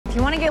If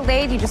you want to get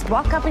laid, you just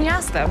walk up and you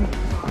ask them.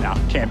 No,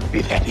 can't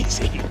be that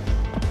easy.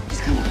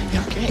 Just come on,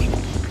 you're okay.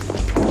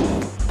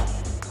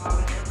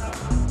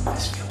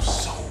 This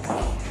feels so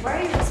wrong. Why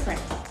are you whispering?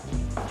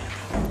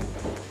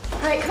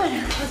 All right, come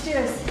on, let's do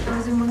this. I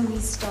was in one of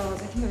these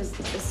stalls. I think it was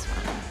this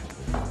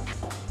one.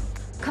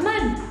 Come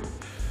on.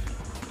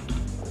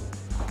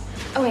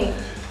 Oh, wait.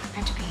 I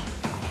have to pee.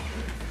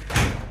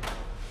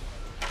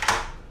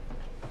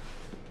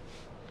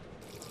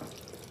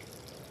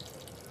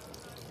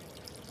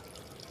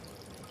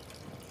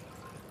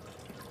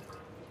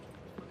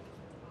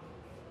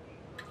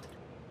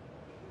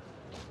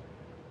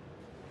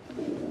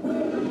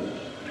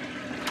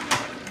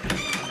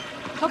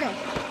 Okay.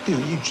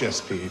 You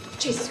just peed.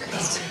 Jesus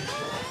Christ.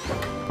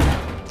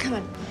 Come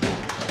on.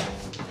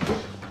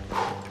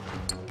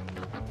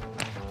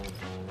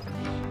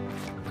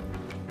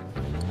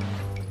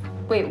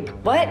 Wait,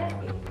 what?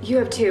 You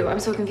have two. I'm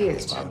so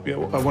confused. Yeah,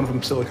 one of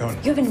them silicone.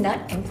 You have a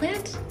nut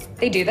implant?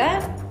 They do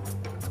that?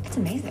 That's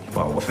amazing.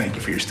 Well, thank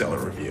you for your stellar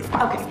review.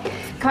 Okay,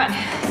 come on.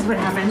 This is what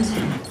happened.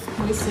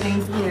 I'm just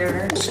sitting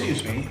here.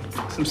 Excuse me.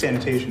 Some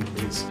sanitation,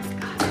 please.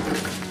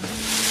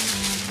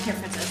 Here,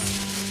 princess.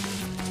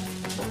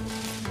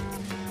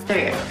 There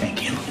you go.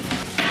 Thank you.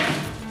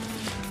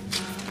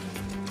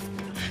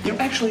 You know,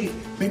 actually,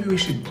 maybe we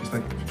should just,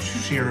 like,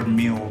 share a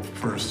meal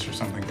first or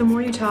something. The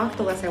more you talk,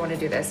 the less I want to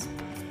do this.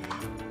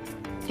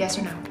 Yes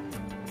or no?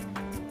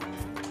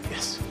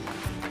 Yes.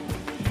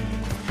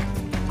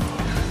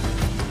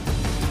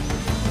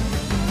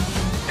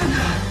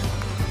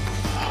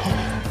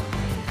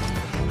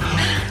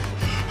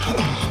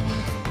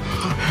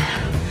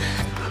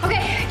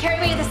 Okay, carry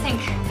me to the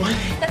sink. What?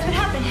 That's what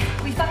happened.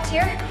 We fucked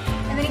here,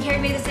 and then he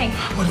carried me to the sink.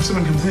 What if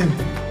someone comes in?